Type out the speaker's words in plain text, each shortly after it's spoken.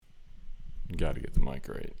Got to get the mic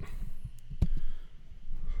right.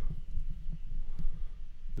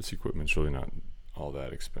 This equipment's really not all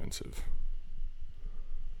that expensive.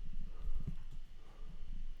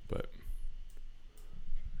 But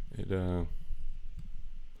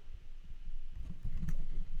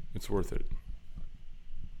it's worth it.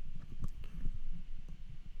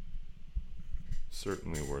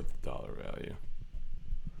 Certainly worth the dollar value.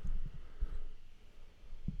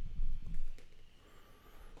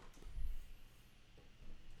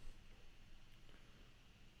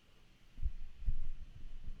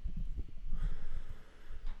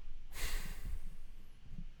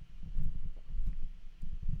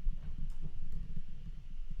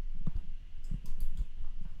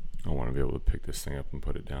 I want to be able to pick this thing up and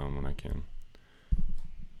put it down when I can.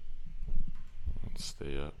 Let's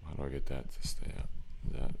stay up. How do I get that to stay up?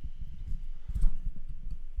 That.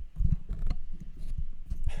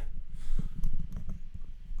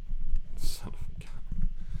 Son of a gun.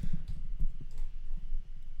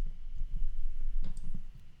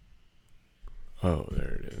 Oh,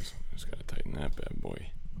 there it is. Just gotta tighten that bad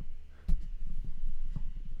boy.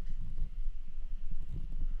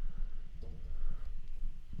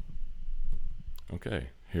 Okay,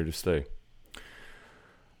 here to stay.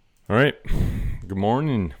 All right, good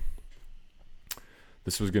morning.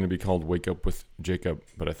 This was going to be called Wake Up with Jacob,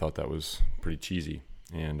 but I thought that was pretty cheesy.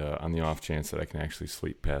 And on the off chance that I can actually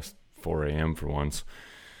sleep past 4 a.m. for once,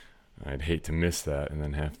 I'd hate to miss that and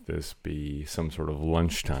then have this be some sort of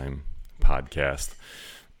lunchtime podcast.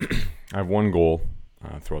 I have one goal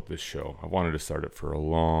throughout this show. I wanted to start it for a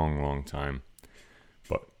long, long time.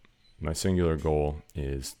 But my singular goal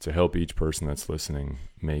is to help each person that's listening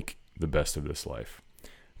make the best of this life.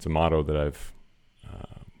 It's a motto that I've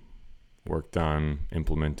worked on,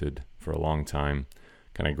 implemented for a long time.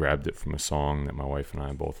 Kind of grabbed it from a song that my wife and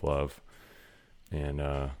I both love. And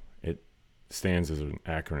it stands as an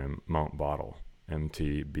acronym, Mount Bottle,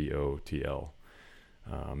 MTBOTL.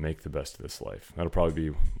 Make the best of this life. That'll probably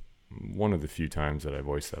be one of the few times that I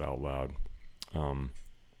voice that out loud.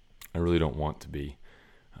 I really don't want to be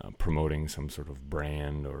promoting some sort of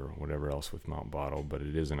brand or whatever else with Mount Bottle, but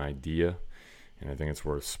it is an idea, and I think it's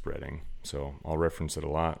worth spreading. So I'll reference it a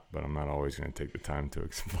lot, but I'm not always going to take the time to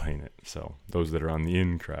explain it. So those that are on the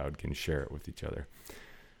in crowd can share it with each other.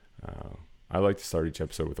 I like to start each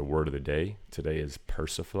episode with a word of the day. Today is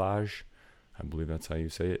persiflage. I believe that's how you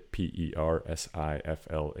say it. Persiflage.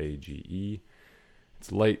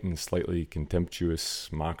 It's light and slightly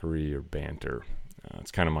contemptuous mockery or banter.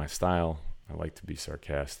 It's kind of my style. I like to be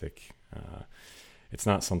sarcastic. It's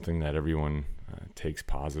not something that everyone takes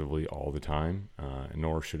positively all the time,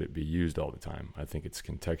 nor should it be used all the time. I think it's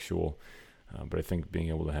contextual, but I think being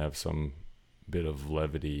able to have some bit of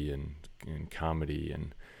levity and comedy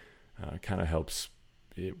and kind of helps.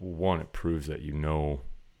 It proves that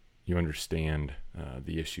you understand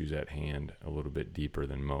the issues at hand a little bit deeper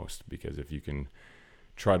than most, because if you can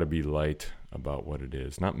try to be light about what it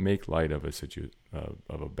is, not make light of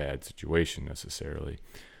a bad situation necessarily,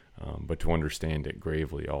 but to understand it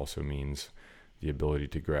gravely also means the ability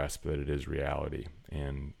to grasp that it is reality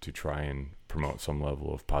and to try and promote some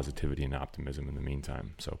level of positivity and optimism in the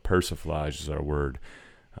meantime. So persiflage is our word.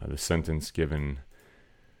 The sentence given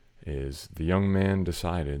is: the young man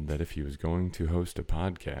decided that if he was going to host a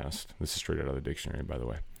podcast, this is straight out of the dictionary, by the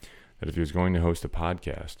way, that if he was going to host a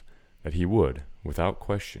podcast, that he would, without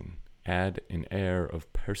question, add an air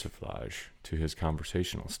of persiflage to his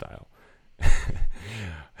conversational style.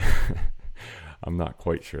 I'm not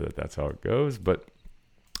quite sure that that's how it goes, but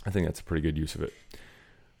I think that's a pretty good use of it.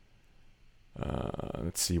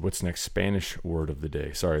 Let's see, what's next? Spanish word of the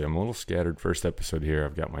day. Sorry, I'm a little scattered. First episode here.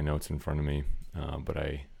 I've got my notes in front of me, but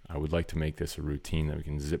I would like to make this a routine that we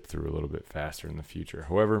can zip through a little bit faster in the future.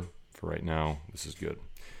 However, for right now, this is good.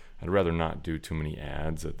 I'd rather not do too many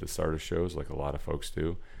ads at the start of shows like a lot of folks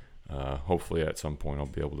do. Hopefully at some point I'll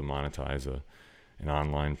be able to monetize an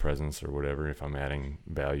online presence or whatever if I'm adding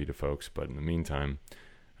value to folks. But in the meantime,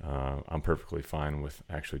 I'm perfectly fine with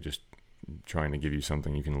actually just trying to give you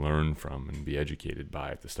something you can learn from and be educated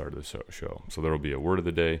by at the start of the show. So there will be a word of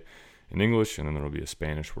the day in English, and then there will be a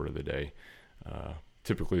Spanish word of the day.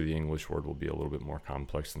 Typically the English word will be a little bit more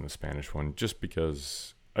complex than the Spanish one, just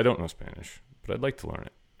because I don't know Spanish, but I'd like to learn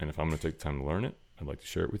it. And if I'm going to take the time to learn it, I'd like to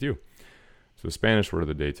share it with you. So the Spanish word of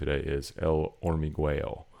the day today is el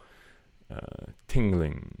hormigueo.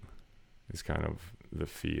 Tingling is kind of the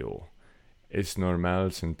feel. Es normal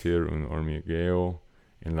sentir un hormigueo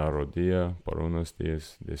en la rodilla por unos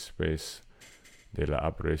días después de la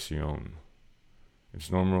operación. It's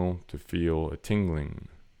normal to feel a tingling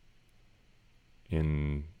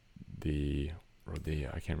in the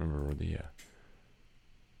Rodilla. I can't remember Rodilla.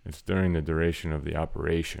 It's during the duration of the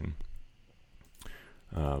operation.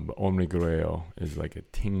 But omnigreo is like a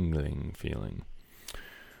tingling feeling.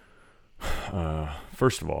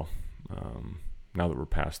 First of all, now that we're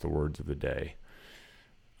past the words of the day,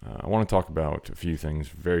 I want to talk about a few things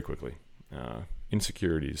very quickly.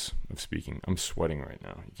 Insecurities of speaking. I'm sweating right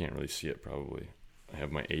now. You can't really see it probably. I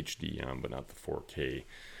have my HD on, but not the 4K.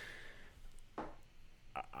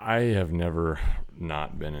 I have never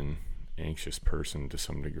not been an anxious person to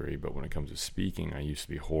some degree, but when it comes to speaking, I used to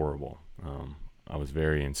be horrible. I was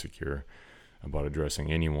very insecure about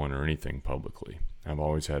addressing anyone or anything publicly. I've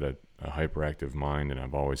always had a hyperactive mind, and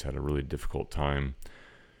I've always had a really difficult time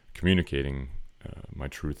communicating my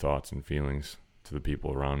true thoughts and feelings to the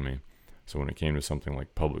people around me. So when it came to something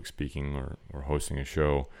like public speaking or hosting a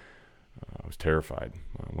show, I was terrified.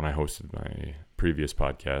 When I hosted my previous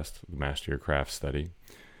podcast, the Master Your Craft Study,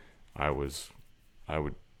 I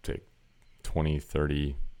would take 20,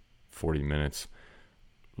 30, 40 minutes,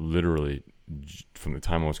 literally from the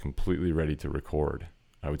time I was completely ready to record.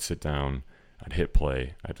 I would sit down, I'd hit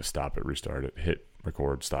play, I'd have to stop it, restart it, hit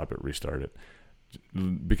record, stop it, restart it,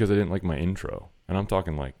 because I didn't like my intro. And I'm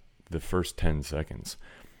talking like the first 10 seconds.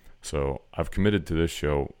 So I've committed to this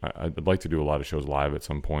show. I'd like to do a lot of shows live at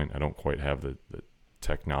some point. I don't quite have the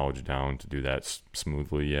tech knowledge down to do that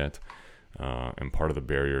smoothly yet. And part of the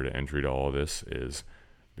barrier to entry to all of this is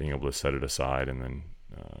being able to set it aside and then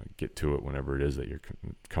get to it whenever it is that you're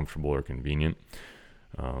comfortable or convenient.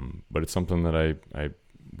 But it's something that I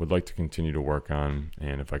would like to continue to work on.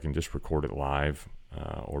 And if I can just record it live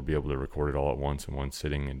or be able to record it all at once in one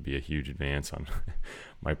sitting, it'd be a huge advance on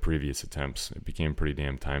my previous attempts. It became pretty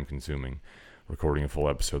damn time consuming recording a full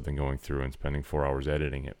episode, then going through and spending 4 hours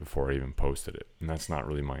editing it before I even posted it. And that's not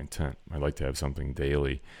really my intent. I'd like to have something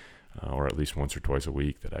daily or at least once or twice a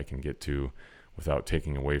week that I can get to without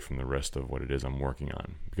taking away from the rest of what it is I'm working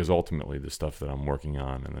on. Because ultimately the stuff that I'm working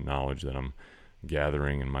on and the knowledge that I'm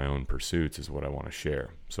gathering in my own pursuits is what I want to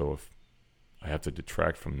share. So if I have to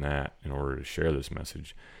detract from that in order to share this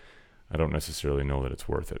message, I don't necessarily know that it's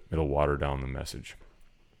worth it. It'll water down the message.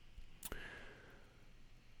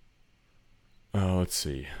 Let's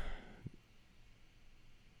see.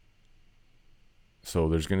 So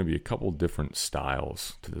there's going to be a couple different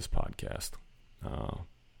styles to this podcast.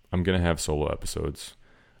 I'm going to have solo episodes.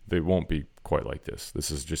 They won't be quite like this.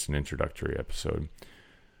 This is just an introductory episode.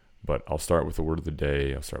 But I'll start with the word of the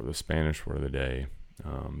day. I'll start with the Spanish word of the day.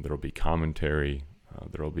 There'll be commentary.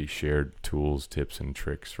 There'll be shared tools, tips, and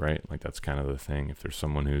tricks, right? Like that's kind of the thing. If there's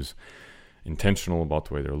someone who's intentional about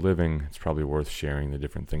the way they're living, it's probably worth sharing the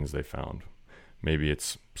different things they found. Maybe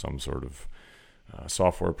it's some sort of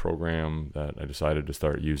software program that I decided to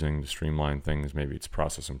start using to streamline things. Maybe it's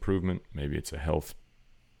process improvement. Maybe it's a health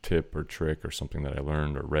tip or trick or something that I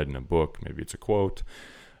learned or read in a book. Maybe it's a quote.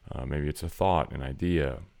 Maybe it's a thought, an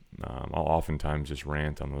idea. I'll oftentimes just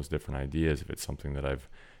rant on those different ideas if it's something that I've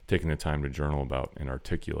taken the time to journal about and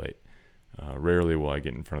articulate. Rarely will I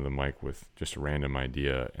get in front of the mic with just a random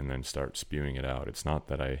idea and then start spewing it out. It's not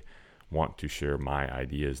that I want to share my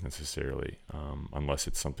ideas necessarily, unless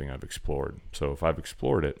it's something I've explored. So if I've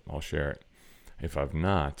explored it, I'll share it. If I've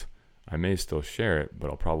not, I may still share it, but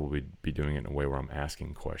I'll probably be doing it in a way where I'm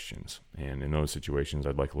asking questions. And in those situations,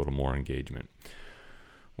 I'd like a little more engagement.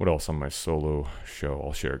 What else on my solo show?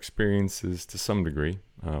 I'll share experiences to some degree,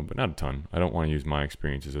 but not a ton. I don't want to use my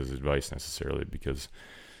experiences as advice necessarily because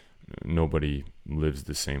nobody lives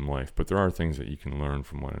the same life. But there are things that you can learn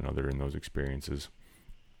from one another in those experiences.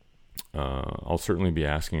 I'll certainly be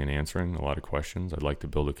asking and answering a lot of questions. I'd like to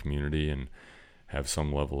build a community and have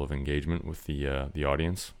some level of engagement with the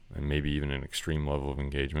audience, and maybe even an extreme level of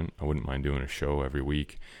engagement. I wouldn't mind doing a show every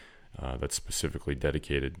week that's specifically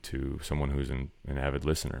dedicated to someone who's an avid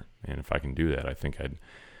listener. And if I can do that, I think I'd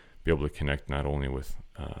be able to connect not only with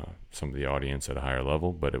some of the audience at a higher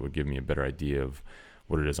level, but it would give me a better idea of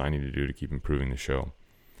what it is I need to do to keep improving the show.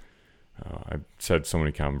 I've said so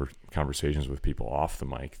many conversations with people off the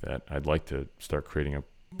mic that I'd like to start creating a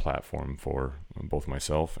platform for both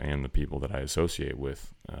myself and the people that I associate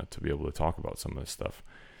with to be able to talk about some of this stuff.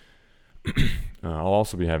 I'll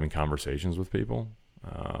also be having conversations with people.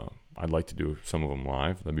 I'd like to do some of them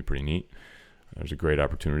live. That'd be pretty neat. There's a great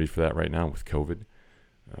opportunity for that right now with COVID.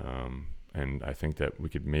 And I think that we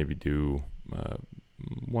could maybe do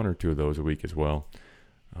one or two of those a week as well.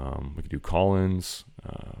 We could do call-ins.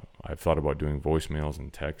 I've thought about doing voicemails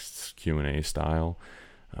and texts, Q&A style,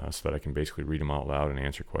 so that I can basically read them out loud and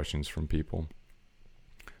answer questions from people.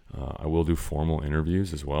 I will do formal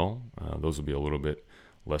interviews as well. Those will be a little bit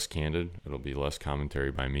less candid. It'll be less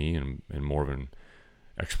commentary by me and more of an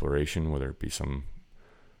exploration, whether it be some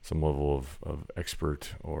level of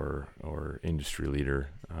expert or industry leader.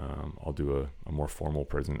 I'll do a more formal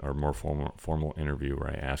more formal interview where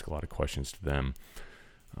I ask a lot of questions to them.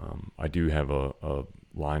 I do have a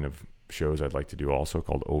line of shows I'd like to do also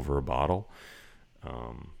called Over a Bottle.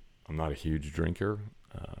 I'm not a huge drinker.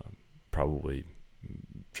 Probably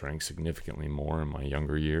drank significantly more in my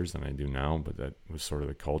younger years than I do now, but that was sort of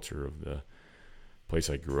the culture of the place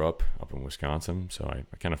I grew up in Wisconsin. So I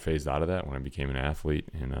kind of phased out of that when I became an athlete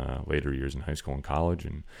in later years in high school and college.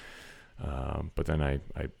 And but then I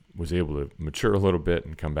was able to mature a little bit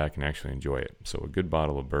and come back and actually enjoy it. So a good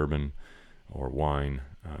bottle of bourbon or wine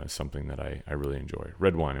is something that I really enjoy,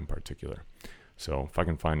 red wine in particular. So if I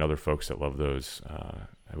can find other folks that love those,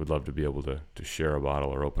 I would love to be able to share a bottle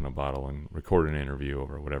or open a bottle and record an interview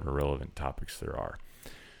over whatever relevant topics there are.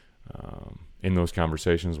 In those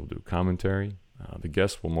conversations, we'll do commentary. The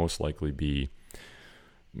guests will most likely be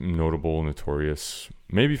notable, notorious,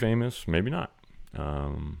 maybe famous, maybe not.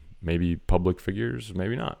 Maybe public figures,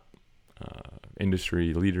 maybe not.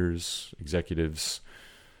 Industry leaders, executives,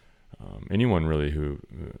 anyone really who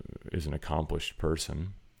is an accomplished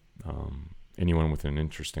person. Anyone with an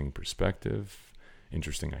interesting perspective,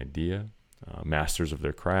 interesting idea, masters of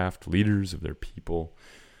their craft, leaders of their people,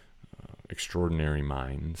 extraordinary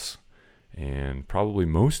minds, and probably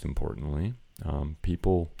most importantly,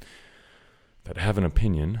 people that have an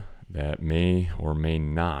opinion that may or may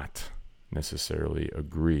not necessarily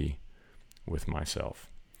agree with myself.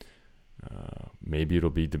 Maybe it'll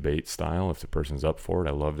be debate style if the person's up for it.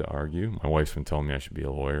 I love to argue. My wife's been telling me I should be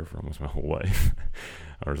a lawyer for almost my whole life,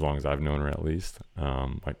 or as long as I've known her at least.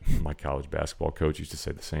 My college basketball coach used to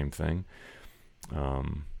say the same thing. But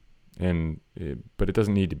it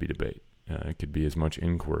doesn't need to be debate. It could be as much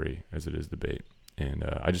inquiry as it is debate. And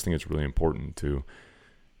I just think it's really important to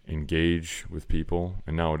engage with people.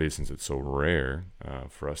 And nowadays, since it's so rare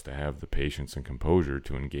for us to have the patience and composure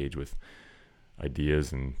to engage with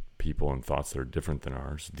ideas and people and thoughts that are different than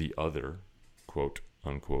ours, the other, quote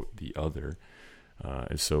unquote, the other,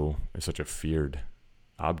 is such a feared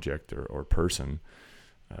object or person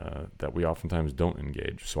that we oftentimes don't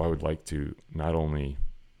engage. So I would like to not only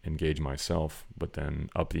engage myself, but then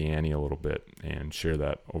up the ante a little bit and share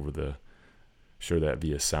that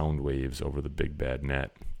via sound waves over the big bad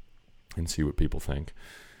net and see what people think.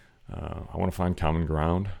 I want to find common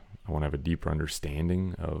ground. I want to have a deeper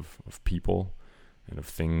understanding of people and of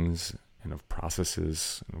things and of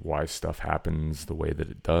processes and why stuff happens the way that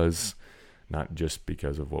it does, not just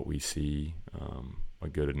because of what we see. A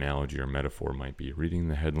good analogy or metaphor might be reading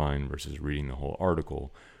the headline versus reading the whole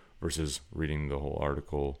article versus reading the whole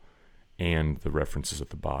article and the references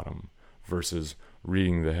at the bottom versus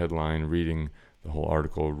reading the headline, reading the whole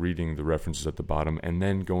article, reading the references at the bottom, and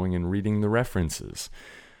then going and reading the references.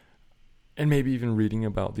 And maybe even reading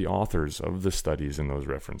about the authors of the studies in those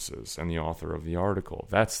references and the author of the article.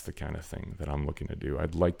 That's the kind of thing that I'm looking to do.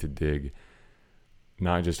 I'd like to dig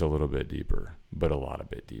not just a little bit deeper, but a lot of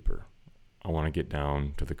bit deeper. I want to get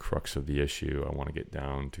down to the crux of the issue. I want to get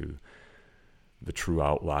down to the true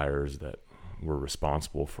outliers that were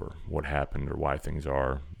responsible for what happened or why things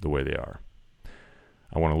are the way they are.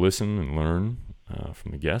 I want to listen and learn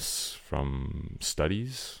from the guests, from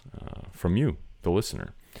studies, from you, the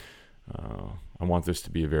listener. I want this to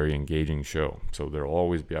be a very engaging show. So there will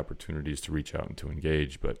always be opportunities to reach out and to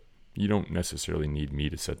engage, but you don't necessarily need me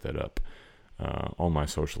to set that up. All my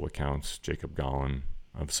social accounts, Jacob Gollin,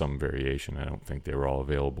 of some variation. I don't think they were all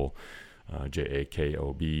available.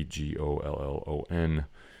 JAKOBGOLLON. And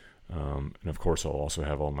of course, I'll also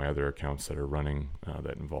have all my other accounts that are running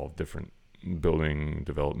that involve different building,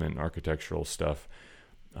 development, architectural stuff.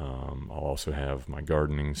 I'll also have my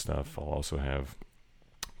gardening stuff. I'll also have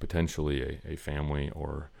potentially a family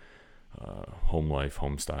or home life,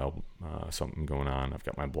 home style, something going on. I've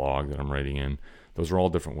got my blog that I'm writing in. Those are all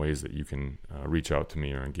different ways that you can reach out to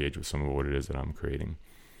me or engage with some of what it is that I'm creating.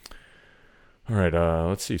 All right,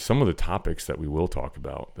 let's see some of the topics that we will talk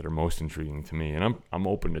about that are most intriguing to me, and I'm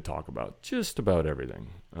open to talk about just about everything.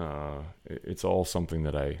 It's all something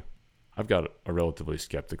that I've got a relatively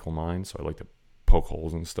skeptical mind, so I like to poke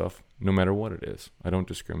holes in stuff, no matter what it is. I don't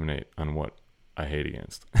discriminate on what I hate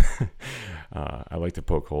against. I like to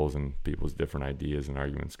poke holes in people's different ideas and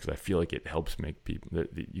arguments because I feel like it helps make people.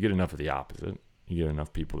 You get enough of the opposite. You get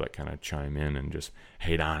enough people that kind of chime in and just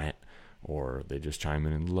hate on it, or they just chime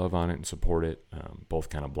in and love on it and support it, both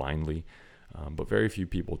kind of blindly. But very few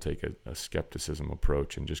people take a skepticism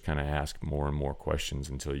approach and just kind of ask more and more questions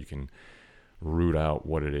until you can root out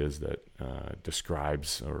what it is that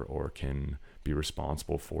describes or can be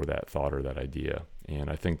responsible for that thought or that idea. And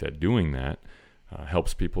I think that doing that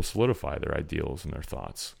helps people solidify their ideals and their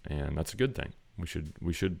thoughts, and that's a good thing.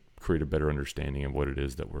 We should create a better understanding of what it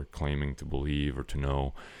is that we're claiming to believe or to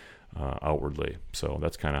know outwardly. So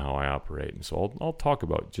that's kind of how I operate. And so I'll talk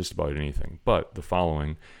about just about anything, but the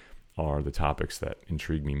following are the topics that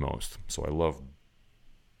intrigue me most. So I love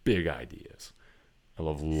big ideas. I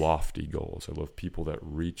love lofty goals. I love people that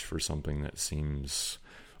reach for something that seems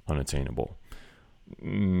unattainable.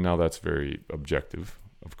 Now that's very objective,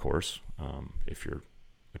 of course. If you're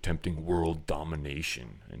attempting world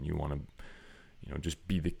domination and you want to, just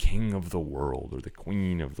be the king of the world or the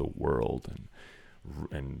queen of the world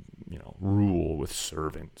and rule with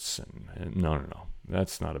servants and no,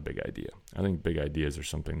 that's not a big idea. I think big ideas are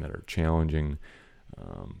something that are challenging,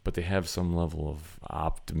 but they have some level of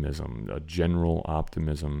optimism, a general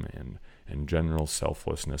optimism and general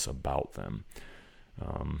selflessness about them.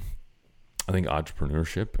 I think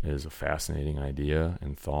entrepreneurship is a fascinating idea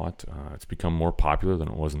and thought. It's become more popular than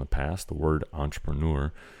it was in the past. The word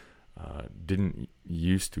entrepreneur didn't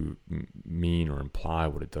used to mean or imply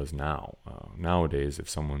what it does now. Nowadays, if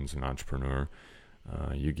someone's an entrepreneur,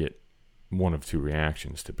 you get one of two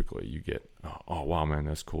reactions typically. You get, oh wow, man,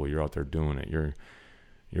 that's cool. You're out there doing it.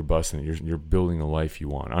 You're busting it. You're building a life you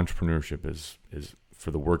want. Entrepreneurship is for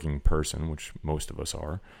the working person, which most of us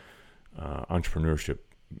are. Entrepreneurship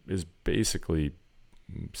is basically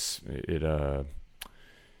it's a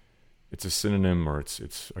synonym, or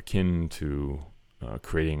it's akin to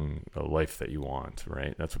creating a life that you want,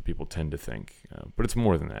 right? That's what people tend to think, but it's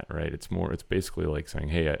more than that, right? It's basically like saying,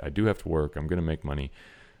 hey, I do have to work. I'm going to make money.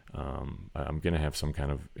 I'm going to have some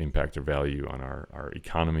kind of impact or value on our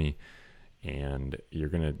economy, and you're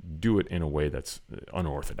going to do it in a way that's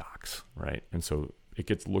unorthodox, right? And so it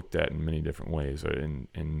gets looked at in many different ways,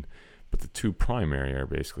 but the two primary are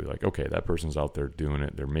basically like, okay, that person's out there doing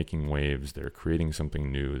it. They're making waves. They're creating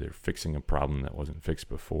something new. They're fixing a problem that wasn't fixed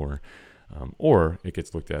before. Or it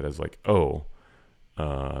gets looked at as like,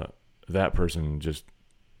 that person just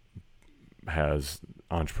has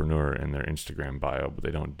entrepreneur in their Instagram bio, but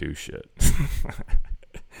they don't do shit.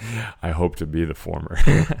 I hope to be the former.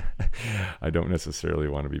 I don't necessarily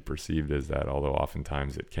want to be perceived as that, although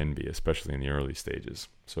oftentimes it can be, especially in the early stages.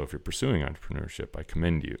 So if you're pursuing entrepreneurship, I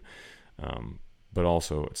commend you. But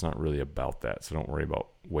also, it's not really about that, so don't worry about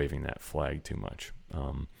waving that flag too much.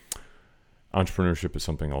 Entrepreneurship is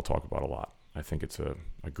something I'll talk about a lot. I think it's a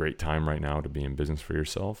great time right now to be in business for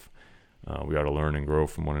yourself. We ought to learn and grow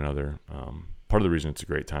from one another. Part of the reason it's a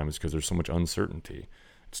great time is because there's so much uncertainty.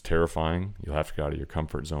 It's terrifying. You'll have to get out of your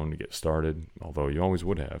comfort zone to get started, although you always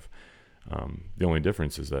would have. The only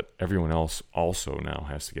difference is that everyone else also now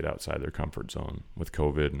has to get outside their comfort zone with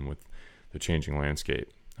COVID and with the changing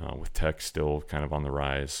landscape. With tech still kind of on the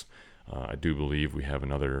rise, I do believe we have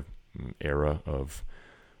another era of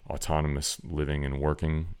autonomous living and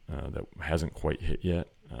working that hasn't quite hit yet.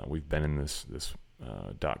 We've been in this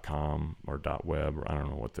 .com or .web, or I don't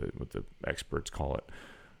know what the experts call it,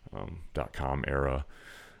 .com era,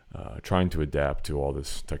 trying to adapt to all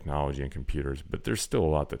this technology and computers, but there's still a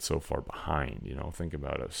lot that's so far behind. Think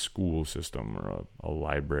about a school system or a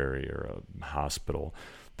library or a hospital.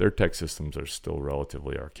 Their tech systems are still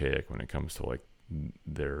relatively archaic when it comes to like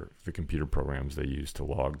the computer programs they use to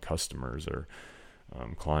log customers or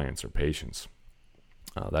clients or patients.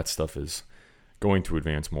 That stuff is going to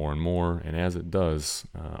advance more and more, and as it does,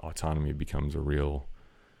 autonomy becomes a reality.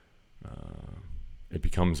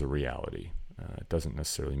 It doesn't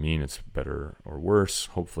necessarily mean it's better or worse.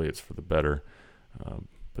 Hopefully, it's for the better,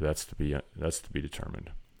 but that's to be determined.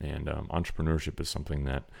 And entrepreneurship is something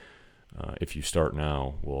that, if you start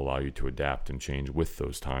now, will allow you to adapt and change with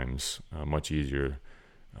those times much easier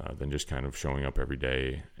than just kind of showing up every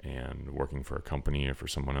day and working for a company or for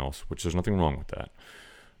someone else, which there's nothing wrong with that.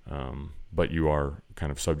 But you are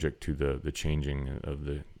kind of subject to the changing of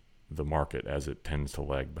the market as it tends to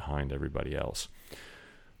lag behind everybody else.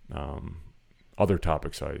 Other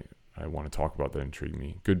topics I want to talk about that intrigue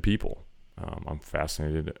me: good people. I'm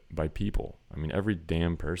fascinated by people. I mean, every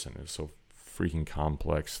damn person is so freaking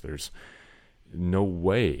complex. There's no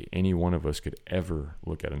way any one of us could ever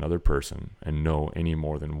look at another person and know any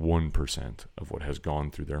more than 1% of what has gone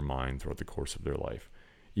through their mind throughout the course of their life.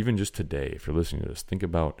 Even just today, if you're listening to this, think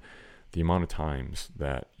about the amount of times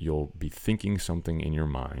that you'll be thinking something in your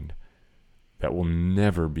mind that will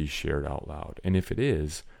never be shared out loud. And if it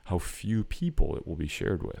is, how few people it will be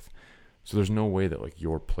shared with. So there's no way that like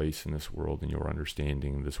your place in this world and your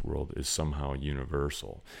understanding of this world is somehow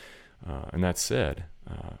universal. And that said,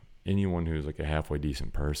 anyone who's like a halfway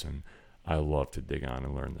decent person, I love to dig on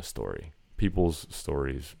and learn the story. People's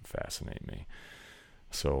stories fascinate me.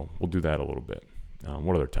 So we'll do that a little bit.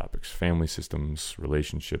 What other topics? Family systems,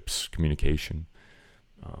 relationships, communication,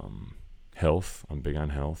 health. I'm big on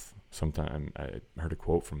health. Sometimes I heard a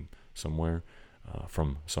quote from somewhere,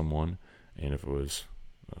 from someone, and if it was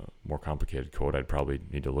a more complicated quote, I'd probably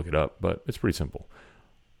need to look it up, but it's pretty simple.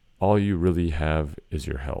 All you really have is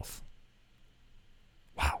your health.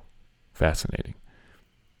 Wow. Fascinating.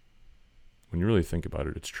 When you really think about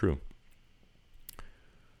it, it's true.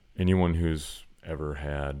 Anyone who's ever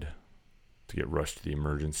had to get rushed to the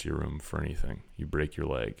emergency room for anything, you break your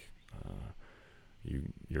leg,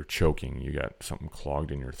 you're choking, you got something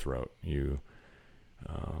clogged in your throat, you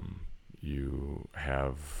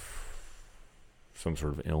have some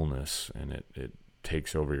sort of illness and it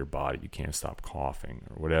takes over your body, you can't stop coughing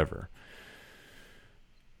or whatever.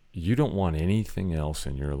 You don't want anything else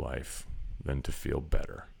in your life than to feel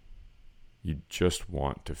better. You just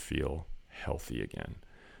want to feel healthy again.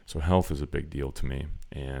 So health is a big deal to me,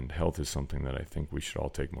 and health is something that I think we should all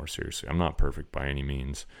take more seriously. I'm not perfect by any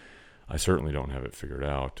means. I certainly don't have it figured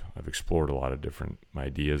out. I've explored a lot of different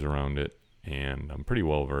ideas around it, and I'm pretty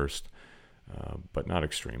well versed, but not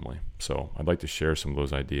extremely. So I'd like to share some of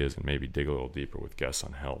those ideas and maybe dig a little deeper with guests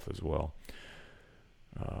on health as well.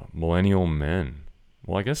 Millennial men.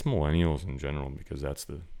 Well, I guess millennials in general, because that's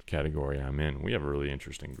the category I'm in. We have a really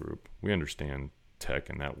interesting group. We understand tech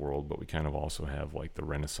in that world, but we kind of also have like the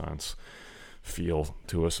Renaissance feel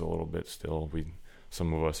to us a little bit still.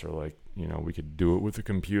 Some of us are like, we could do it with a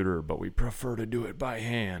computer, but we prefer to do it by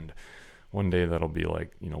hand. One day that'll be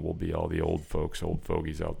like, we'll be all the old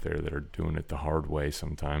fogies out there that are doing it the hard way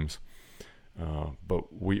sometimes.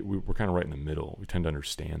 But we're kind of right in the middle. We tend to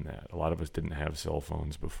understand that. A lot of us didn't have cell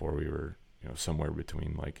phones before we were, somewhere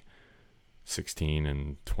between like 16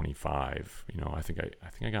 and 25. I think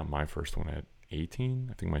I got my first one at 18.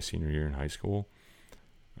 I think my senior year in high school.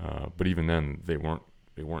 But even then, they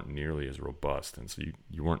weren't nearly as robust, and so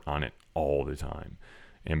you weren't on it all the time.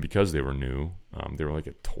 And because they were new, they were like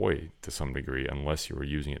a toy to some degree, unless you were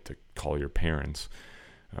using it to call your parents.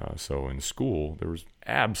 So in school, there was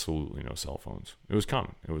absolutely no cell phones. It was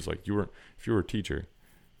common. It was like if you were a teacher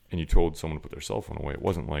and you told someone to put their cell phone away, it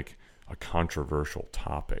wasn't like a controversial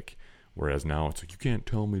topic. Whereas now it's like, you can't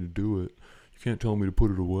tell me to do it. You can't tell me to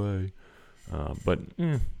put it away. But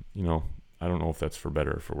I don't know if that's for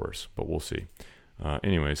better or for worse, but we'll see.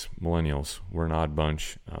 Anyways, millennials, we're an odd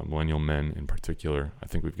bunch. Millennial men in particular, I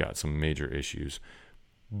think we've got some major issues,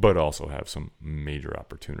 but also have some major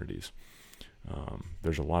opportunities.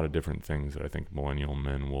 There's a lot of different things that I think millennial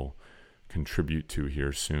men will contribute to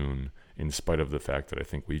here soon, in spite of the fact that I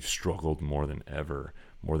think we've struggled more than ever,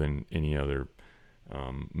 more than any other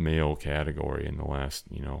male category in the last,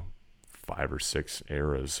 5 or 6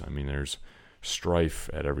 eras. I mean, there's strife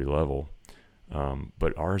at every level.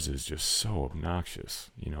 But ours is just so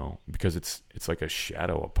obnoxious, because it's like a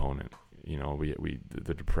shadow opponent.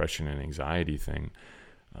 The depression and anxiety thing,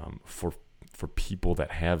 for people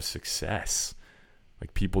that have success,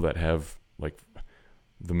 like people that have, like,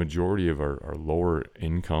 the majority of our lower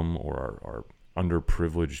income or our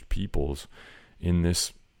underprivileged peoples in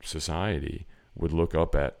this society would look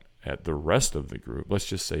up at the rest of the group. Let's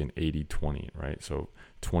just say an 80-20, right? So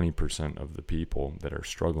 20% of the people that are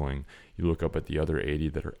struggling, you look up at the other 80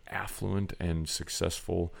 that are affluent and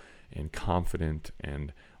successful and confident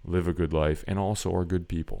and live a good life and also are good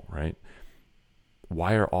people, right?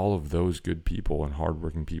 Why are all of those good people and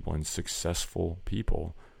hardworking people and successful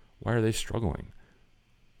people, why are they struggling?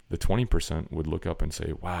 The 20% would look up and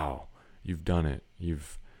say, wow, you've done it.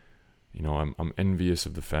 I'm envious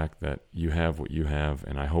of the fact that you have what you have,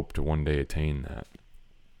 and I hope to one day attain that.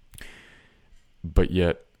 But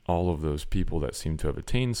yet, all of those people that seem to have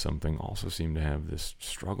attained something also seem to have this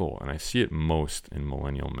struggle, and I see it most in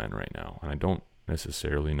millennial men right now, and I don't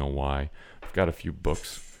necessarily know why. I've got a few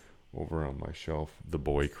books over on my shelf. The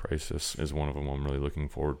Boy Crisis is one of them I'm really looking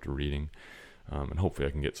forward to reading, and hopefully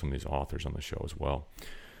I can get some of these authors on the show as well.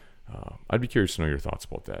 I'd be curious to know your thoughts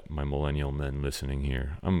about that, my millennial men listening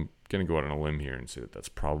here. I'm going to go out on a limb here and say that that's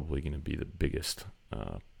probably going to be the biggest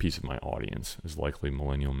piece of my audience, is likely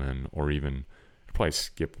millennial men, or even I'll probably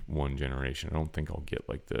skip one generation. I don't think I'll get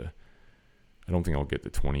the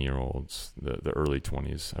 20-year-olds, the early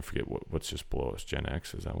 20s. I forget what's just below us. Gen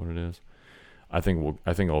X, is that what it is? I think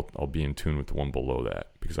I'll be in tune with the one below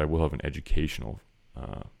that, because I will have an educational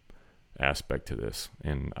aspect to this.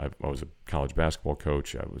 And I was a college basketball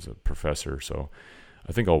coach. I was a professor, so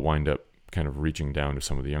I think I'll wind up kind of reaching down to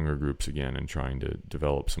some of the younger groups again and trying to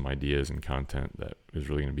develop some ideas and content that is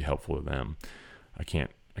really going to be helpful to them. I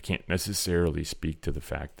can't necessarily speak to the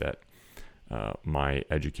fact that my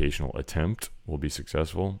educational attempt will be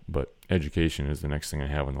successful, but education is the next thing I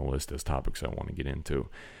have on the list as topics I want to get into.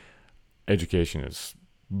 Education is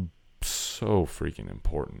so freaking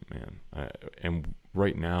important, man. And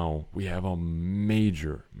right now, we have a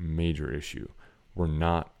major, major issue. We're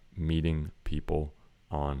not meeting people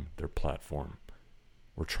on their platform.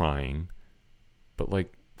 We're trying, but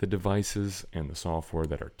like the devices and the software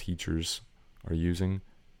that our teachers are using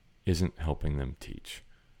isn't helping them teach.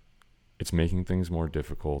 It's making things more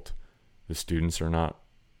difficult. The students are not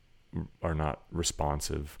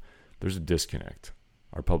responsive. There's a disconnect.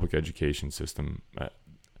 Our public education system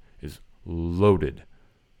is loaded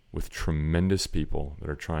with tremendous people that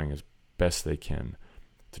are trying as best they can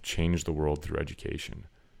to change the world through education.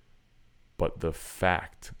 But the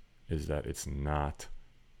fact is that it's not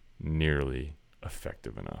nearly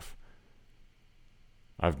effective enough.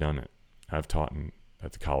 I've done it. I've taught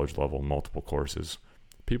at the college level multiple courses.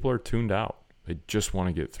 People are tuned out. They just want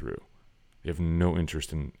to get through. They have no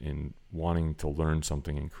interest in wanting to learn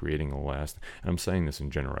something and creating a last. And I'm saying this in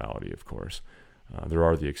generality, of course. There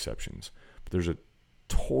are the exceptions. But there's a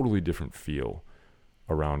totally different feel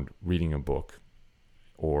around reading a book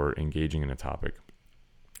or engaging in a topic,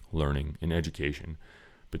 learning in education,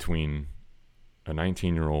 between a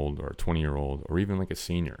 19-year-old or a 20-year-old or even like a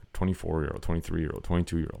senior, 24-year-old, 23-year-old,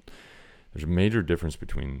 22-year-old. There's a major difference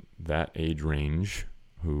between that age range,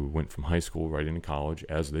 who went from high school right into college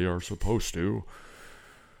as they are supposed to,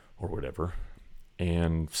 or whatever,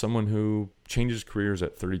 and someone who changes careers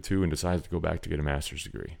at 32 and decides to go back to get a master's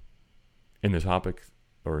degree in the topic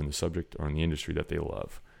or in the subject or in the industry that they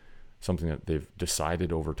love, something that they've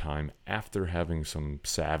decided over time after having some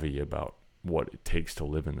savvy about what it takes to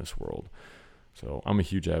live in this world. So I'm a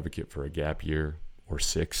huge advocate for a gap year or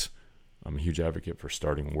 6. I'm a huge advocate for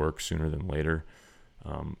starting work sooner than later.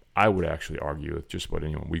 I would actually argue with just about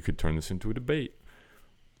anyone. We could turn this into a debate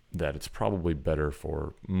that it's probably better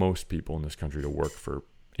for most people in this country to work for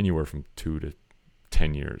anywhere from 2 to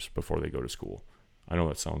 10 years before they go to school. I know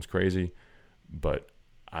that sounds crazy, but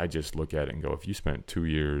I just look at it and go, if you spent 2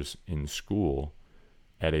 years in school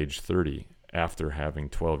at age 30 after having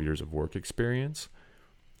 12 years of work experience,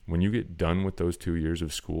 when you get done with those 2 years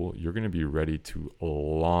of school, you're going to be ready to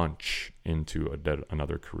launch into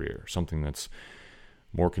another career, something that's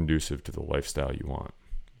more conducive to the lifestyle you want.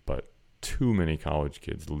 But too many college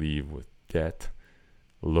kids leave with debt,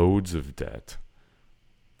 loads of debt,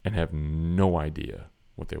 and have no idea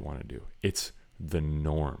what they want to do. It's the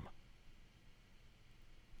norm.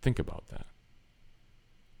 Think about that.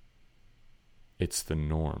 It's the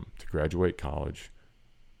norm to graduate college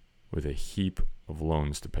with a heap of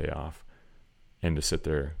loans to pay off and to sit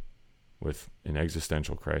there with an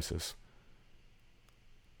existential crisis.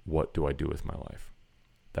 What do I do with my life?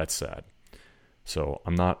 That's sad. So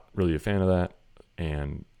I'm not really a fan of that,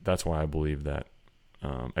 and that's why I believe that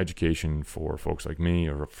education for folks like me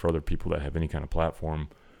or for other people that have any kind of platform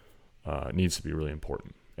needs to be really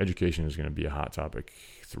important. Education is going to be a hot topic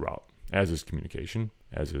throughout, as is communication,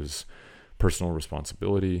 as is personal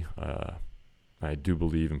responsibility. I do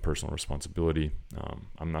believe in personal responsibility.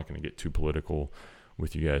 I'm not going to get too political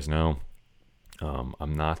with you guys now.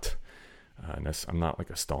 I'm not like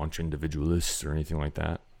a staunch individualist or anything like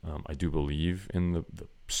that. I do believe in the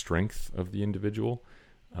strength of the individual,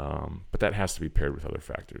 but that has to be paired with other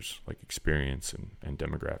factors like experience and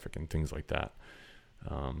demographic and things like that.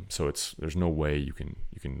 So there's no way you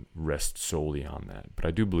can rest solely on that. But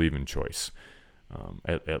I do believe in choice,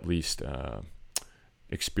 at least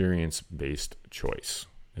experience-based choice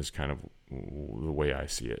is kind of the way I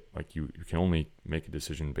see it. Like you can only make a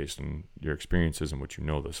decision based on your experiences and what you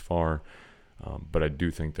know thus far. But I do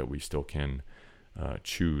think that we still can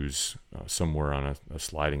choose somewhere on a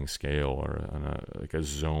sliding scale or on a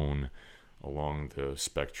zone along the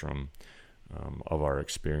spectrum of our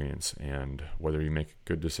experience. And whether you make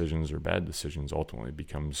good decisions or bad decisions ultimately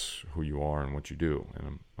becomes who you are and what you do.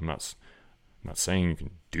 And I'm not saying you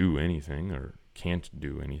can do anything or can't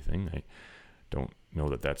do anything. I don't know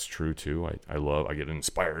that that's true too. I get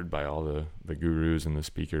inspired by all the gurus and the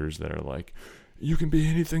speakers that are like, you can be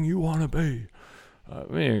anything you want to be. I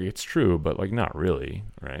mean, it's true, but like not really,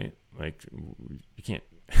 right? Like you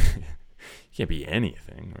can't be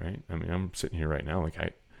anything, right? I mean, I'm sitting here right now, like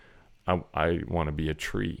I want to be a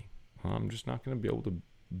tree. Well, I'm just not going to be able to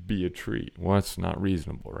be a tree. Well, that's not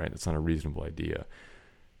reasonable, right? It's not a reasonable idea.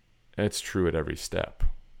 It's true at every step.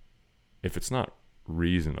 If it's not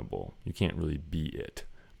reasonable, you can't really be it.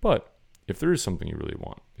 But if there is something you really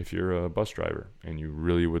want, if you're a bus driver and you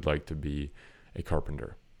really would like to be a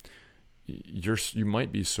carpenter, you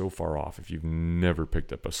might be so far off if you've never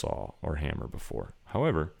picked up a saw or hammer before.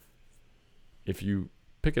 However, if you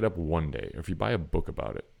pick it up one day, or if you buy a book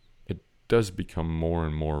about it, it does become more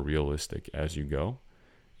and more realistic as you go.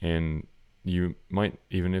 And you might,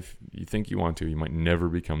 even if you think you want to, you might never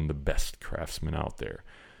become the best craftsman out there.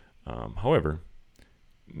 However,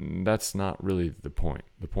 that's not really the point.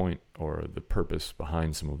 The point or the purpose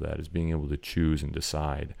behind some of that is being able to choose and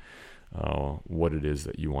decide what it is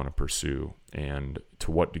that you want to pursue, and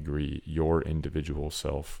to what degree your individual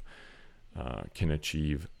self can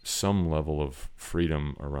achieve some level of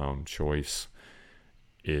freedom around choice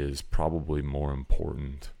is probably more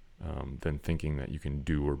important than thinking that you can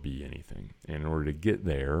do or be anything. And in order to get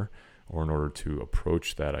there, or in order to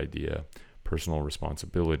approach that idea, personal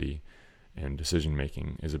responsibility and decision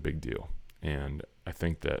making is a big deal. And I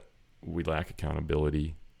think that we lack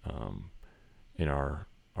accountability in our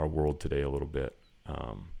world today a little bit.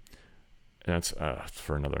 And that's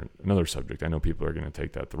for another subject. I know people are going to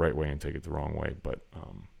take that the right way and take it the wrong way, but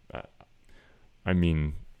I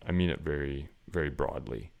mean it very, very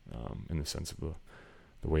broadly in the sense of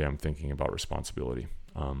the way I'm thinking about responsibility.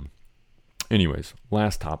 Anyways,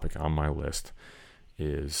 last topic on my list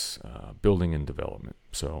is building and development.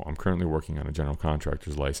 So I'm currently working on a general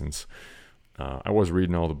contractor's license. I was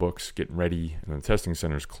reading all the books, getting ready, and the testing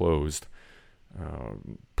center's closed.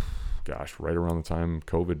 Right around the time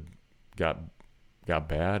COVID got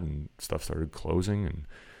bad and stuff started closing,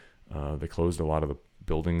 and they closed a lot of the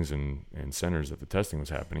buildings and centers that the testing was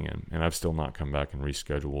happening in. And I've still not come back and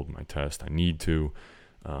rescheduled my test. I need to.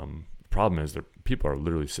 The problem is that people are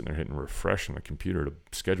literally sitting there hitting refresh on the computer to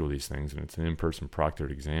schedule these things, and it's an in-person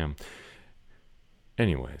proctored exam.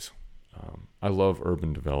 Anyways, I love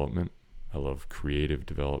urban development. I love creative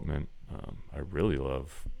development. I really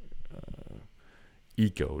love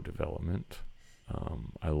eco development.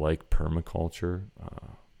 I like permaculture.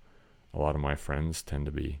 A lot of my friends tend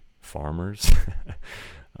to be farmers.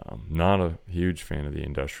 Not a huge fan of the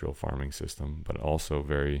industrial farming system, but also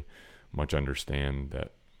very much understand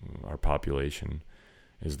that our population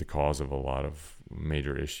is the cause of a lot of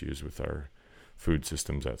major issues with our food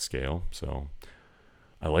systems at scale. So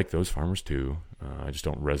I like those farmers too. I just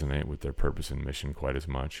don't resonate with their purpose and mission quite as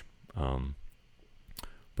much.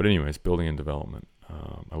 But anyways, building and development.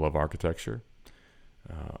 I love architecture.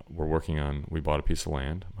 We bought a piece of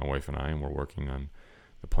land, my wife and I, and we're working on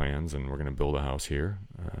the plans, and we're going to build a house here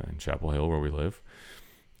in Chapel Hill where we live.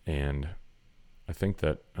 And I think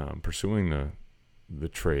that pursuing the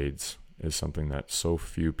trades is something that so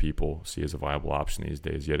few people see as a viable option these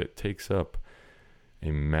days, yet it takes up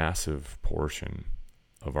a massive portion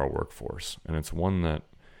of our workforce. And it's one that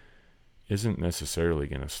isn't necessarily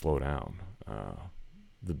going to slow down.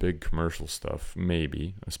 The big commercial stuff,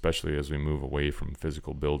 maybe, especially as we move away from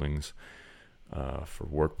physical buildings for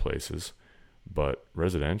workplaces. But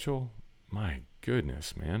residential, my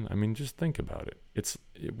goodness, man. I mean, just think about it.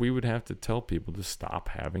 We would have to tell people to stop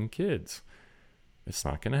having kids. It's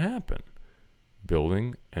not going to happen.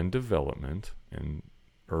 Building and development and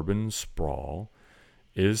urban sprawl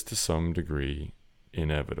is to some degree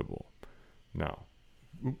inevitable. Now,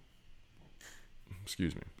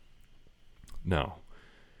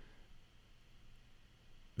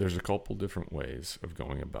 there's a couple different ways of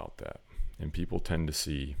going about that, and people tend to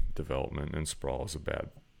see development and sprawl as a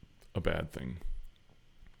bad thing.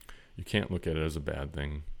 You can't look at it as a bad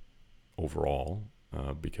thing overall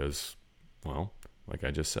because, well, like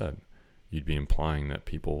I just said, you'd be implying that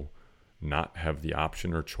people not have the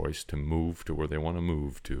option or choice to move to where they want to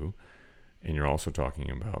move to. And you're also talking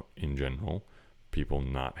about, in general, people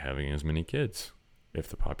not having as many kids. If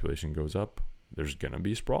the population goes up, there's going to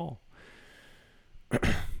be sprawl.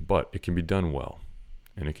 But it can be done well,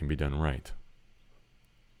 and it can be done right,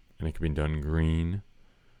 and it can be done green,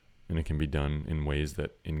 and it can be done in ways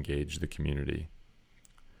that engage the community,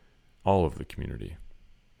 all of the community.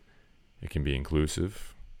 It can be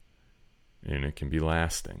inclusive, and it can be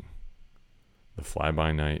lasting. The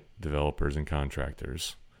fly-by-night developers and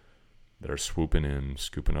contractors that are swooping in,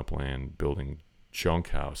 scooping up land, building junk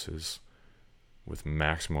houses with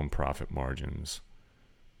maximum profit margins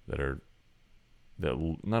that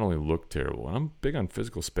not only look terrible, and I'm big on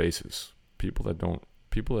physical spaces. People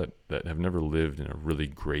that have never lived in a really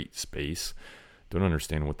great space don't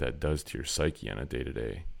understand what that does to your psyche on a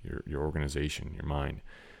day-to-day, your organization, your mind.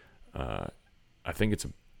 I think it's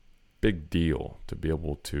a big deal to be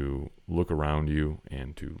able to look around you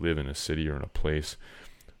and to live in a city or in a place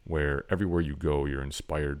where everywhere you go, you're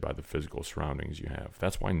inspired by the physical surroundings you have.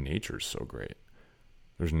 That's why nature's so great.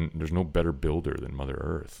 There's no better builder than Mother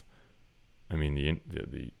Earth. I mean,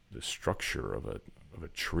 the structure of a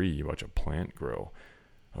tree, you watch a plant grow,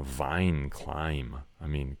 a vine climb. I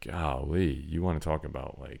mean, golly, you want to talk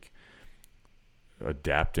about like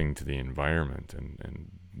adapting to the environment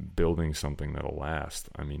and building something that'll last.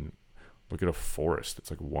 I mean, look at a forest. It's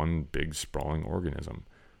like one big sprawling organism.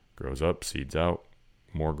 Grows up, seeds out,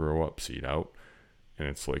 more grow up, seed out. And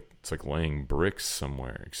it's like laying bricks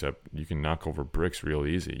somewhere, except you can knock over bricks real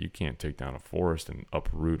easy. You can't take down a forest and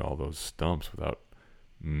uproot all those stumps without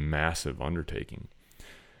massive undertaking.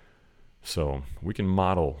 So we can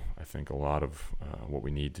model, I think, a lot of what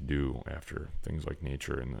we need to do after things like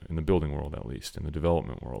nature in the building world, at least in the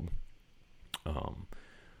development world.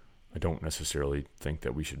 I don't necessarily think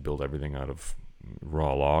that we should build everything out of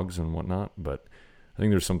raw logs and whatnot, but I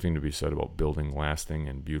think there's something to be said about building lasting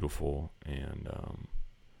and beautiful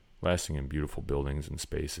buildings and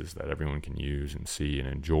spaces that everyone can use and see and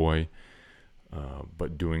enjoy,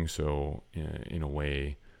 but doing so in a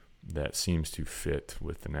way that seems to fit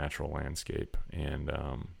with the natural landscape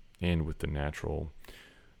and with the natural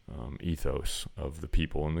ethos of the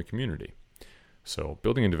people in the community. So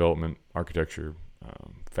building and development, architecture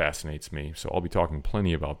fascinates me. So I'll be talking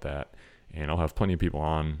plenty about that, and I'll have plenty of people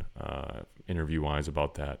on interview-wise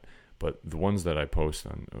about that. But the ones that I post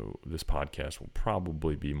on this podcast will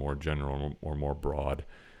probably be more general or more broad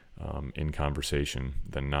in conversation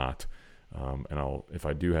than not. And if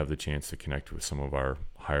I do have the chance to connect with some of our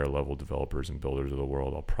higher level developers and builders of the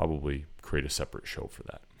world, I'll probably create a separate show for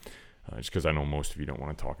that. Just because I know most of you don't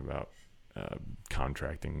want to talk about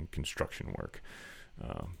contracting construction work.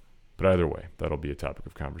 But either way, that'll be a topic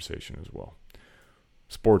of conversation as well.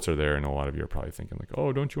 Sports are there, and a lot of you are probably thinking like,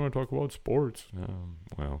 oh, don't you want to talk about sports?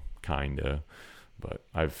 Well, kinda, but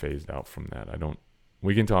I've phased out from that.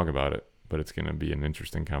 We can talk about it, but it's going to be an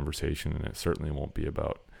interesting conversation, and it certainly won't be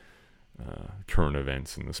about current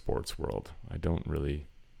events in the sports world. I don't really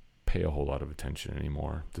pay a whole lot of attention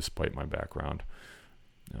anymore, despite my background.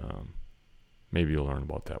 Maybe you'll learn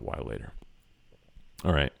about that a while later.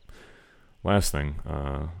 All right. Last thing,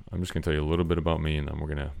 I'm just going to tell you a little bit about me, and then we're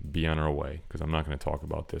going to be on our way, because I'm not going to talk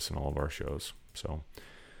about this in all of our shows. So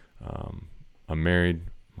I'm married.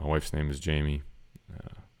 My wife's name is Jamie.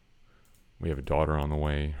 We have a daughter on the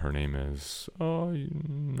way. Her name is,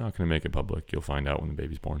 I'm not going to make it public. You'll find out when the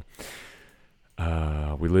baby's born.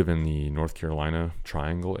 We live in the North Carolina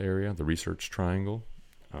Triangle area, the Research Triangle.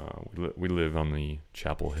 We live on the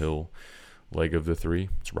Chapel Hill leg of the three.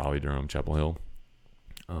 It's Raleigh, Durham, Chapel Hill.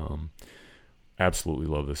 Absolutely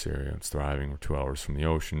love this area. It's thriving. We're 2 hours from the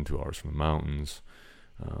ocean, 2 hours from the mountains.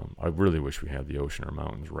 I really wish we had the ocean or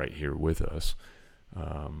mountains right here with us,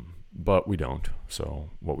 but we don't. So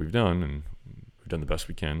what we've done, and we've done the best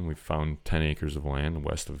we can, we've found 10 acres of land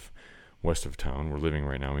west of town. We're living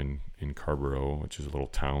right now in Carborough, which is a little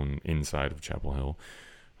town inside of Chapel Hill.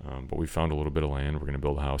 But we found a little bit of land we're going to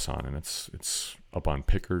build a house on, and it's up on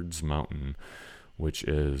Pickard's Mountain, which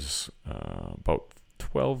is about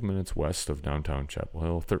 12 minutes west of downtown Chapel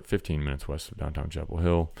Hill, 15 minutes west of downtown Chapel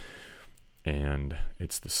Hill, and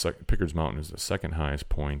it's Pickard's Mountain is the second highest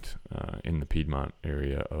point in the Piedmont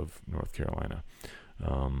area of North Carolina.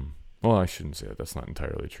 Well, I shouldn't say that. That's not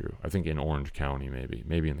entirely true. I think in Orange County,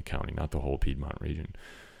 maybe in the county, not the whole Piedmont region.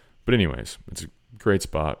 But anyways, it's a great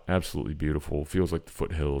spot, absolutely beautiful, feels like the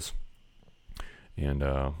foothills. And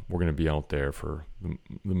we're going to be out there for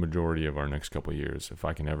the majority of our next couple of years, if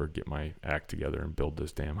I can ever get my act together and build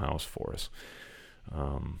this damn house for us.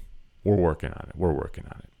 We're working on it.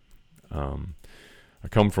 I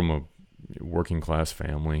come from a working class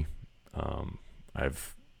family. I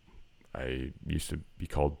used to be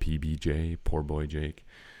called PBJ, Poor Boy Jake.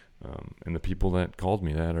 And the people that called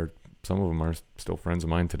me that some of them are still friends of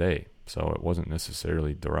mine today. So it wasn't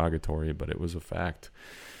necessarily derogatory, but it was a fact.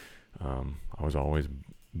 I was always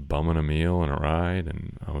bumming a meal and a ride,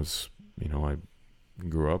 and I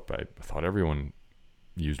grew up, I thought everyone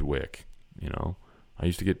used WIC, I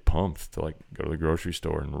used to get pumped to go to the grocery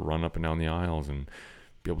store and run up and down the aisles and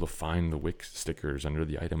be able to find the WIC stickers under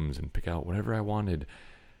the items and pick out whatever I wanted,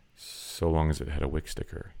 so long as it had a WIC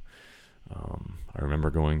sticker. I remember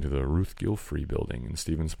going to the Ruth Gilfrey building in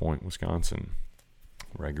Stevens Point, Wisconsin,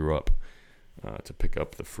 where I grew up, to pick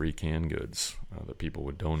up the free canned goods that people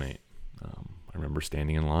would donate. I remember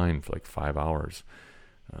standing in line for 5 hours,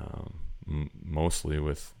 mostly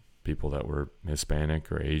with people that were Hispanic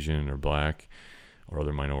or Asian or black or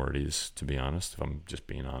other minorities, to be honest, if I'm just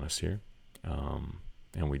being honest here.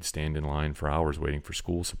 And we'd stand in line for hours waiting for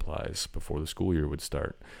school supplies before the school year would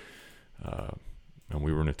start. And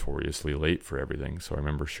we were notoriously late for everything. So I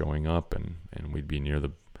remember showing up and we'd be near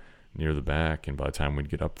the back, and by the time we'd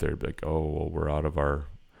get up there, it'd be like, oh, well, we're out of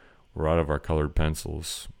our colored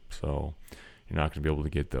pencils, so you're not going to be able to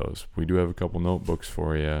get those. We do have a couple notebooks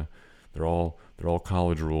for you. They're all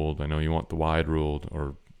college ruled. I know you want the wide ruled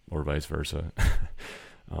or or vice versa.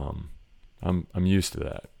 I'm used to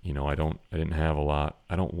that. I didn't have a lot.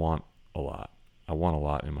 I don't want a lot. I want a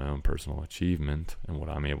lot in my own personal achievement and what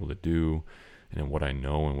I'm able to do and in what I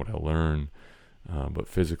know and what I learn. But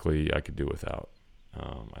physically, I could do without.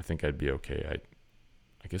 I think I'd be okay.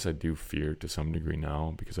 I guess I do fear to some degree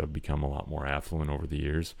now because I've become a lot more affluent over the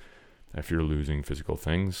years. I fear losing physical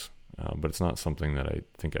things, but it's not something that I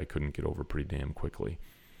think I couldn't get over pretty damn quickly.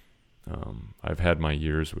 I've had my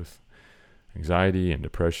years with anxiety and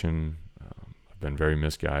depression. I've been very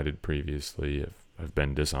misguided previously. I've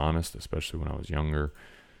been dishonest, especially when I was younger.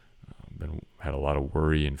 Had a lot of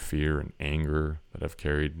worry and fear and anger that I've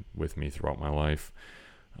carried with me throughout my life.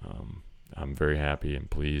 I'm very happy and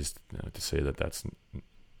pleased to say that that's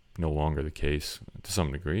no longer the case to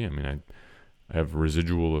some degree. I mean, I have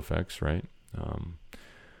residual effects, right?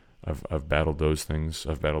 I've battled those things.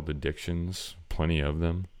 I've battled addictions, plenty of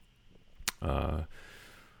them.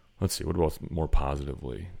 Let's see, what about more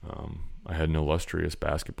positively? I had an illustrious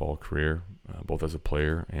basketball career, both as a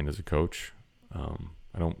player and as a coach.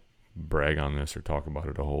 I don't brag on this or talk about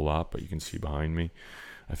it a whole lot, but you can see behind me,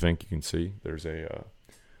 I think you can see, there's a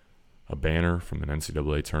banner from an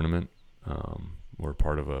NCAA tournament. We're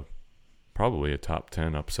part of probably a top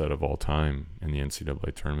 10 upset of all time in the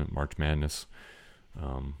NCAA tournament, March Madness.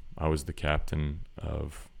 I was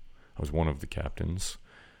one of the captains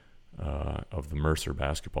of the Mercer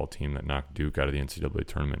basketball team that knocked Duke out of the NCAA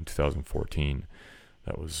tournament in 2014.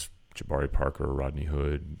 That was Jabari Parker, Rodney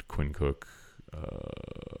Hood, Quinn Cook.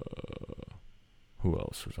 Who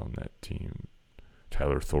else was on that team?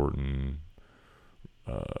 Tyler Thornton.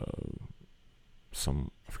 I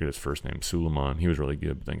forget his first name, Suleiman. He was really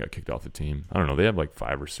good, but then got kicked off the team. I don't know. They had like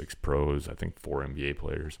 5 or 6 pros, I think 4 NBA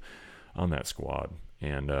players on that squad,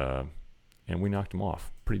 and we knocked them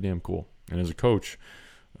off. Pretty damn cool. And as a coach,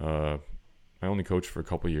 I only coached for a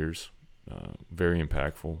couple years. Very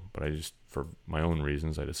impactful, but for my own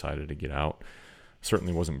reasons, I decided to get out.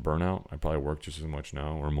 Certainly wasn't burnout. I probably work just as much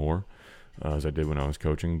now or more as I did when I was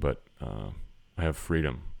coaching, but I have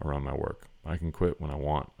freedom around my work. I can quit when I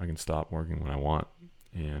want. I can stop working when I want,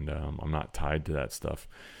 and I'm not tied to that stuff.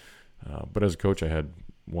 But as a coach, I had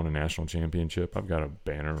won a national championship. I've got a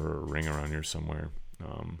banner or a ring around here somewhere.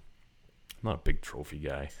 I'm not a big trophy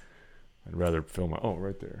guy. I'd rather film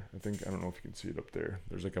right there. I don't know if you can see it up there.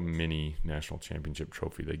 There's like a mini national championship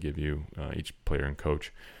trophy they give you, each player and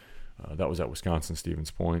coach. That was at Wisconsin Stevens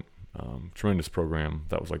Point. Tremendous program.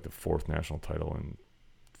 That was like the 4th national title in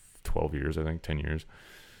 12 years, I think, 10 years.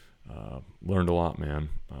 Learned a lot, man.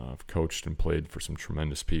 I've coached and played for some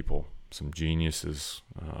tremendous people, some geniuses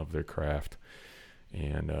of their craft,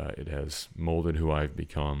 and it has molded who I've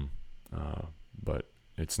become. But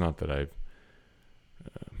it's not that it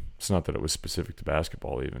was specific to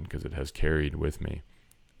basketball even, because it has carried with me.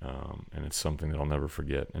 And it's something that I'll never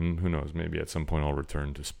forget. And who knows, maybe at some point I'll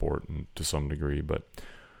return to sport and to some degree, but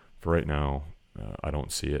for right now, I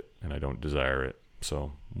don't see it and I don't desire it.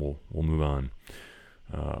 So we'll move on.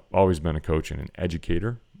 Always been a coach and an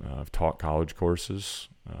educator. I've taught college courses,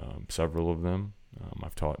 several of them.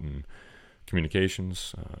 I've taught in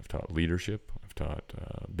communications. I've taught leadership. I've taught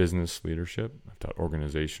business leadership. I've taught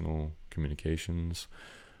organizational communications.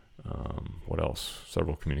 What else?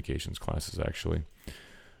 Several communications classes, actually.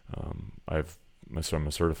 I'm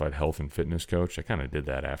a certified health and fitness coach. I kind of did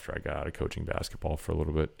that after I got out of coaching basketball for a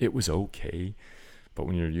little bit. It was okay, but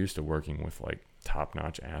when you're used to working with like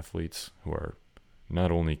top-notch athletes who are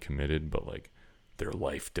not only committed, but like their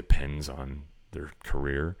life depends on their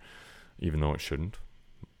career, even though it shouldn't,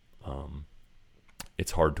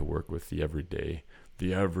 it's hard to work with the everyday,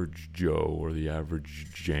 the average Joe or the average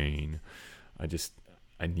Jane. I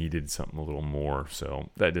needed something a little more,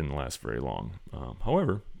 so that didn't last very long.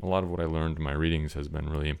 However, a lot of what I learned in my readings has been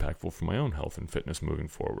really impactful for my own health and fitness moving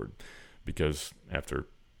forward, because after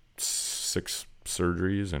 6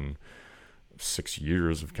 surgeries and 6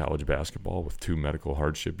 years of college basketball with 2 medical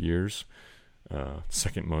hardship years,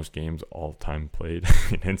 second most games all time played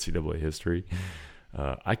in NCAA history,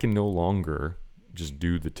 I can no longer just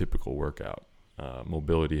do the typical workout.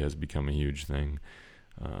 Mobility has become a huge thing.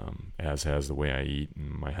 As has the way I eat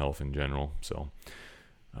and my health in general. So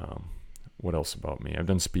what else about me? I've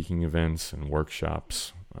done speaking events and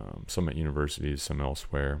workshops, some at universities, some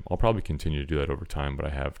elsewhere. I'll probably continue to do that over time, but I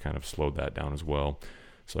have kind of slowed that down as well,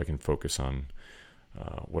 so I can focus on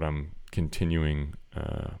what I'm continuing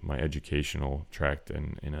my educational track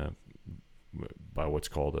by what's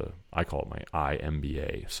called I call it my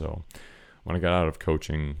IMBA. So when I got out of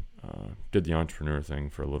coaching, did the entrepreneur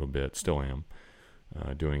thing for a little bit, still am.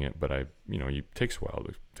 doing it, but it takes a while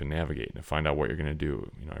to navigate and to find out what you're going to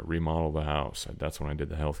do. I remodeled the house. That's when I did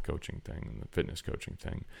the health coaching thing and the fitness coaching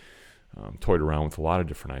thing. Toyed around with a lot of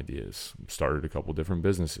different ideas. Started a couple different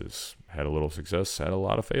businesses. Had a little success, had a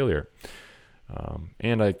lot of failure.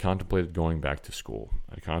 And I contemplated going back to school.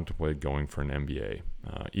 I contemplated going for an MBA.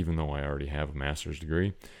 Even though I already have a master's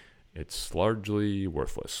degree, it's largely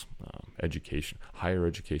worthless. Higher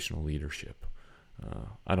educational leadership.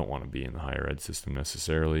 I don't want to be in the higher ed system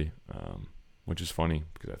necessarily, which is funny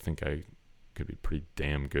because I think I could be pretty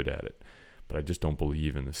damn good at it. But I just don't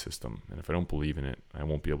believe in the system. And if I don't believe in it, I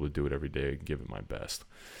won't be able to do it every day and give it my best.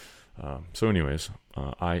 So anyways,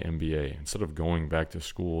 MBA. Instead of going back to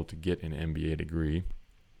school to get an MBA degree,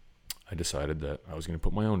 I decided that I was going to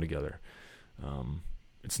put my own together.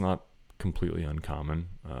 It's not completely uncommon.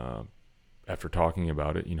 After talking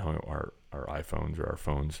about it, our iPhones or our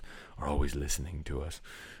phones are always listening to us.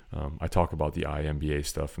 I talk about the MBA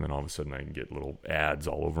stuff, and then all of a sudden I can get little ads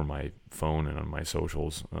all over my phone and on my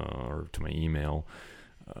socials or to my email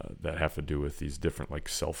that have to do with these different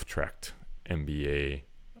self-tracked MBA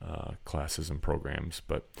classes and programs.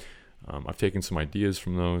 But I've taken some ideas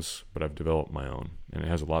from those, but I've developed my own, and it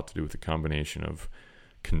has a lot to do with the combination of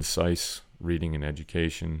concise reading and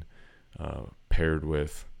education paired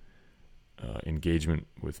with engagement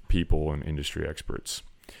with people and industry experts.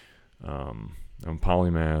 I'm a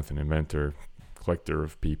polymath, an inventor, collector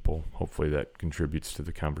of people. Hopefully that contributes to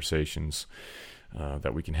the conversations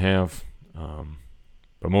that we can have.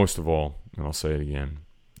 But most of all, and I'll say it again,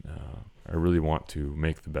 I really want to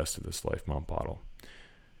make the best of this life Mount Bottle.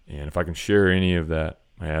 And if I can share any of that,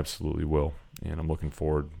 I absolutely will. And I'm looking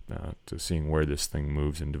forward to seeing where this thing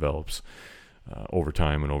moves and develops over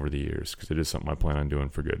time and over the years, because it is something I plan on doing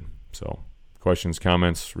for good. So questions,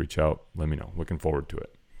 comments, reach out, let me know. Looking forward to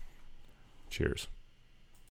it. Cheers.